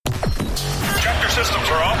systems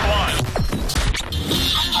are offline.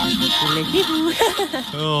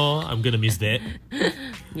 Oh, I'm gonna miss that.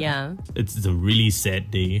 Yeah. It's a really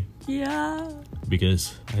sad day Yeah.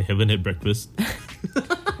 because I haven't had breakfast.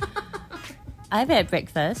 I've had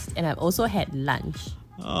breakfast and I've also had lunch.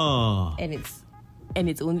 Oh, And it's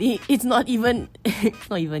not even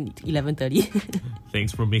 11:30.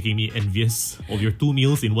 thanks for making me envious of your 2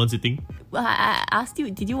 meals in one sitting. Well, I asked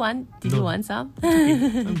you, did you want some? Okay,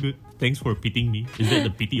 I'm good. Thanks for pitying me. Is that the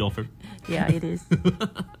pity offer? Yeah, it is.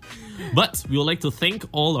 But we would like to thank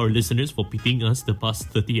all our listeners for pitying us the past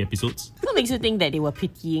 30 episodes What makes you think that they were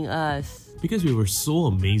pitying us? because we were so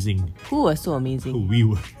amazing. Who was so amazing? We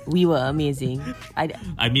were. We were amazing.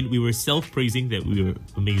 I mean, we were self-praising that we were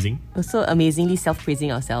amazing. We're so amazingly self-praising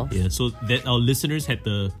ourselves. Yeah, so that our listeners had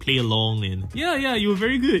to play along and yeah, you were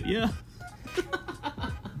very good. Yeah.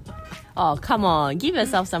 Oh, come on. Give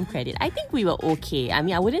yourself some credit. I think we were okay. I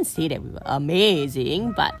mean, I wouldn't say that we were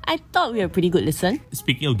amazing, but I thought we were a pretty good listen.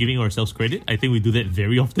 Speaking of giving ourselves credit, I think we do that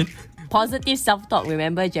very often. Positive self-talk,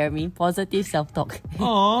 remember, Jeremy? Positive self-talk.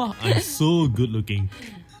 Aw, I'm so good looking.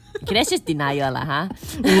 Okay, that's just denial lah, huh?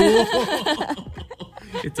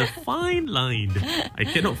 It's a fine line. I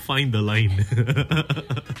cannot find the line.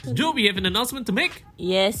 Joe, we have an announcement to make.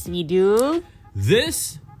 Yes, we do.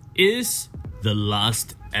 This is the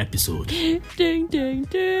last episode. Ding, ding,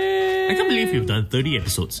 ding. I can't believe we've done 30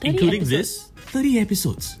 episodes, 30 including episodes. this. 30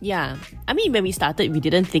 episodes. Yeah. I mean, when we started, we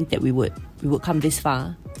didn't think that we would come this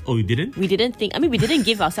far. Oh, you didn't? We didn't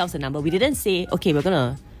give ourselves a number. We didn't say, okay, we're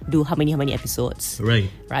gonna do how many episodes. Right.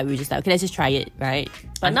 Right? We were just like, okay, let's just try it, right?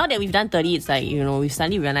 But now that we've done 30, it's like, we've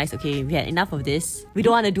suddenly realized, okay, we had enough of this. We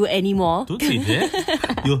don't want to do any more. Don't say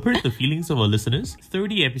that. You'll hurt the feelings of our listeners.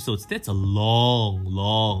 30 episodes. That's a long,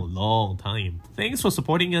 long, long time. Thanks for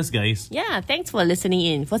supporting us, guys. Yeah, thanks for listening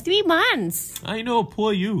in for 3 months. I know,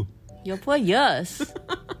 poor you. Your poor years.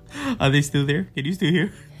 Are they still there? Can you still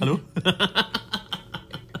hear? Hello?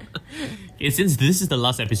 Okay, since this is the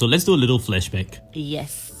last episode, let's do a little flashback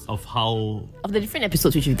Yes. of how Of the different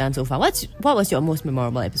episodes which we've done so far, what was your most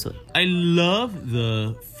memorable episode? I love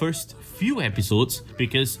the first few episodes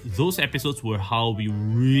because those episodes were how we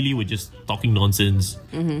really were just talking nonsense,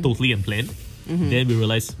 totally unplanned. Then we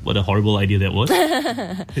realized what a horrible idea that was.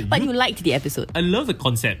 But you liked the episode. I love the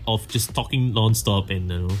concept of just talking non-stop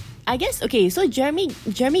and I guess, okay, so Jeremy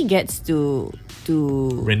gets to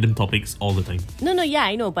random topics all the time. No, yeah,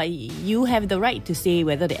 I know, but you have the right to say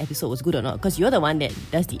whether the episode was good or not because you're the one that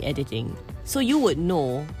does the editing. So you would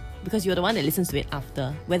know because you're the one that listens to it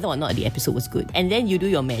after whether or not the episode was good. And then you do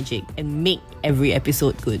your magic and make every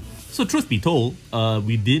episode good. So truth be told,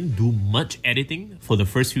 we didn't do much editing for the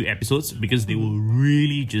first few episodes because they were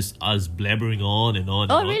really just us blabbering on and on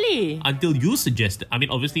and on. Oh, really? Until you suggested, I mean,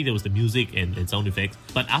 obviously there was the music and sound effects,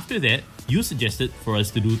 but after that, you suggested for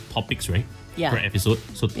us to do topics, right? Yeah. Per episode,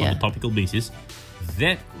 so on Yeah. a topical basis.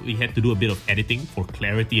 That we had to do a bit of editing for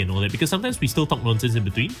clarity and all that because sometimes we still talk nonsense in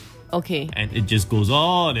between Okay. and it just goes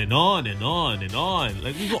on and on and on and on.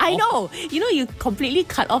 Like we go I off- know. You completely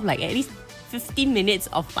cut off like at least 15 minutes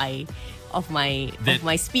of my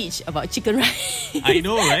speech about chicken rice. I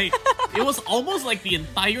know, right? It was almost like the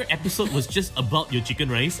entire episode was just about your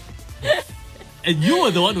chicken rice. And you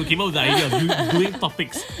were the one who came up with the idea of doing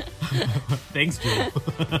topics. Thanks, Joe.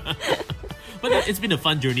 But it's been a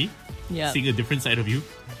fun journey. Yeah. Seeing a different side of you.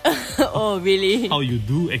 Oh, really? How you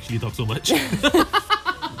do actually talk so much.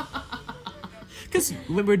 Because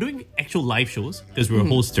when we're doing actual live shows, because we're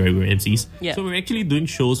hosts, right? We're MCs. Yeah. So we're actually doing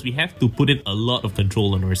shows, we have to put in a lot of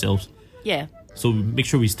control on ourselves. Yeah. So we make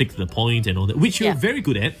sure we stick to the point and all that, which you're Yeah. very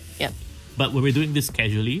good at. Yeah. But when we're doing this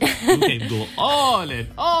casually, you can go on and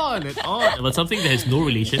on and on about something that has no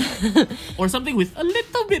relation or something with a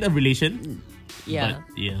little bit of relation. Yeah.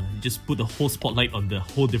 But yeah, just put the whole spotlight on the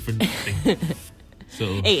whole different thing.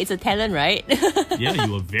 So Hey, it's a talent, right? yeah,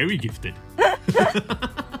 you are very gifted.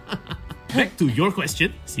 Back to your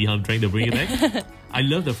question. See how I'm trying to bring it back? I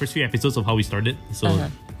love the first few episodes of how we started. So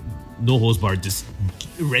no host bar, just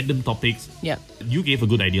random topics. Yeah. You gave a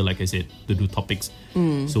good idea, like I said, to do topics.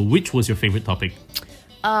 So which was your favorite topic?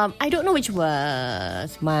 I don't know which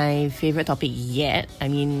was my favorite topic yet. I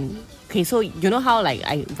mean, okay, so you know how like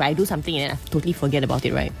I do something and I totally forget about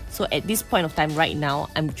it, right? So at this point of time right now,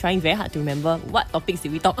 I'm trying very hard to remember what topics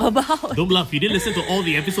did we talk about. Don't bluff. You didn't listen to all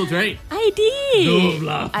the episodes, right? I did. Don't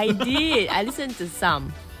bluff. I did. I listened to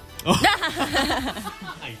some.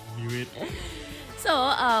 I knew it.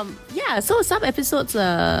 So, so some episodes,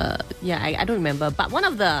 I don't remember. But one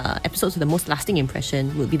of the episodes with the most lasting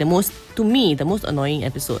impression would be the most annoying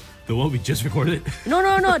episode. The one we just recorded. No,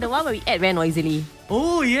 the one where we ate very noisily.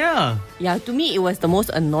 Oh, yeah. Yeah, to me, it was the most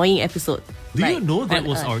annoying episode. Do you like, know that on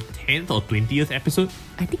was Earth. our 10th or 20th episode?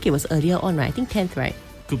 I think it was earlier on, right? I think 10th, right?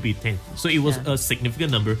 Could be 10th. So it was Yeah. a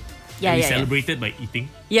significant number. Yeah, And we yeah, yeah. celebrated by eating.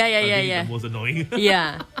 Yeah, Being the most annoying.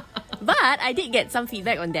 Yeah. But I did get some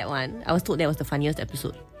feedback on that one. I was told that was the funniest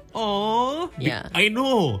episode. Oh, Yeah. I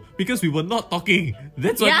know. Because we were not talking.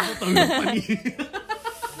 That's why Yeah. people thought we were funny.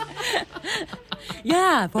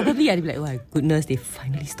 Yeah, probably I'd be like, oh my goodness, they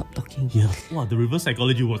finally stopped talking. Yeah. Wow, the reverse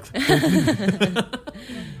psychology works.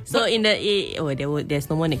 So there's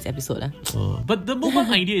no more next episode. But the mukbang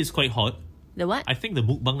idea is quite hot. The what? I think the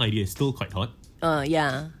mukbang idea is still quite hot.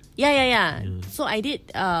 Yeah. So I did.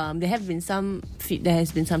 There has been some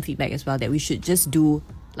feedback as well that we should just do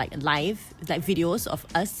like live, like videos of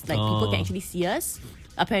us, like people can actually see us.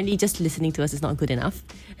 Apparently, just listening to us is not good enough.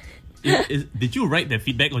 Did you write that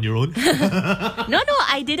feedback on your own? No,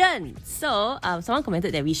 I didn't. So someone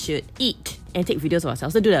commented that we should eat and take videos of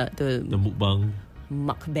ourselves. So do the The mukbang.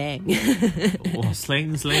 mukbang. Oh,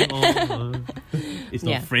 slang. Oh, it's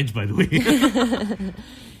not Yeah. French, by the way.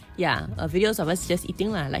 Yeah, videos of us just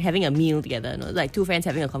eating lah, like having a meal together. No? Like two friends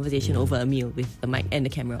having a conversation over a meal with the mic and the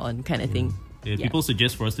camera on, kind of thing. Yeah, people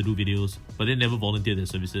suggest for us to do videos, but they never volunteer their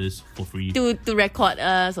services for free. To record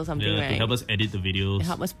us or something, right? To help us edit the videos.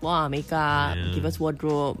 Help us pour our makeup, Yeah. give us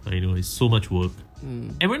wardrobe. I know, it's so much work.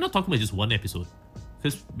 And we're not talking about just one episode.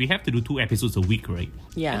 Because we have to do 2 episodes a week, right?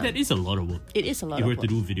 Yeah. And that is a lot of work. It is a lot If of we work. were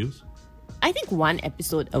to do videos. I think 1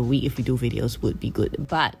 episode a week if we do videos would be good.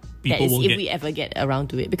 But that People is won't if get- we ever get around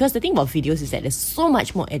to it. Because the thing about videos is that there's so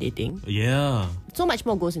much more editing. Yeah. So much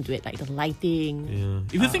more goes into it, like the lighting. Yeah.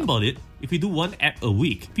 If you think about it, if we do 1 app a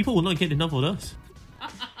week, people will not get enough of us.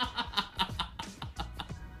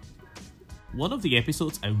 One of the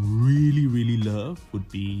episodes I really, really love would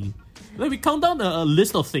be like we count down a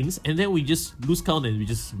list of things and then we just lose count and we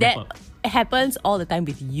just wrap That up. happens all the time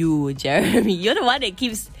with you, Jeremy. You're the one that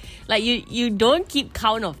keeps, like, you don't keep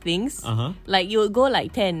count of things. Uh-huh. Like, you'll go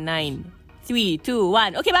like 10, 9, 3, 2,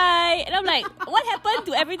 1. Okay, bye. And I'm like, what happened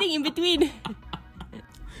to everything in between?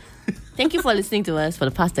 Thank you for listening to us for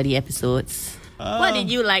the past 30 episodes. What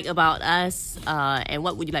did you like about us? And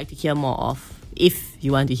what would you like to hear more of? If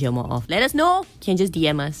you want to hear more of, let us know. You can just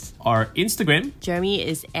DM us. Our Instagram, Jeremy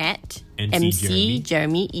is at MC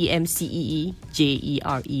Jeremy,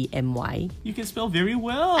 EMCEEJeremy. you can spell very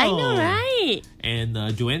well. I know, right? And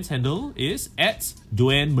Joanne's handle is at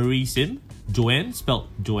Joanne Marie Sim. Joanne spelled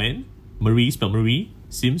Joanne, Marie spelled Marie,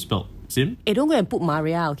 Sim spelled Sim. Hey, don't go and put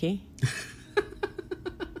Maria, okay?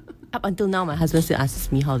 Up until now, my husband still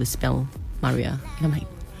asks me how to spell Maria. And I'm like,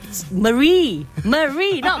 it's Marie,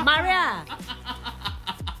 not Maria.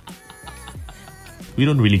 We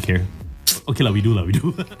don't really care. Okay we do.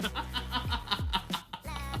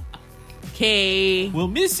 Okay. We'll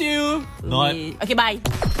miss you. Not. Okay, bye.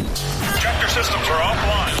 Chapter systems are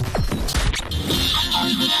offline.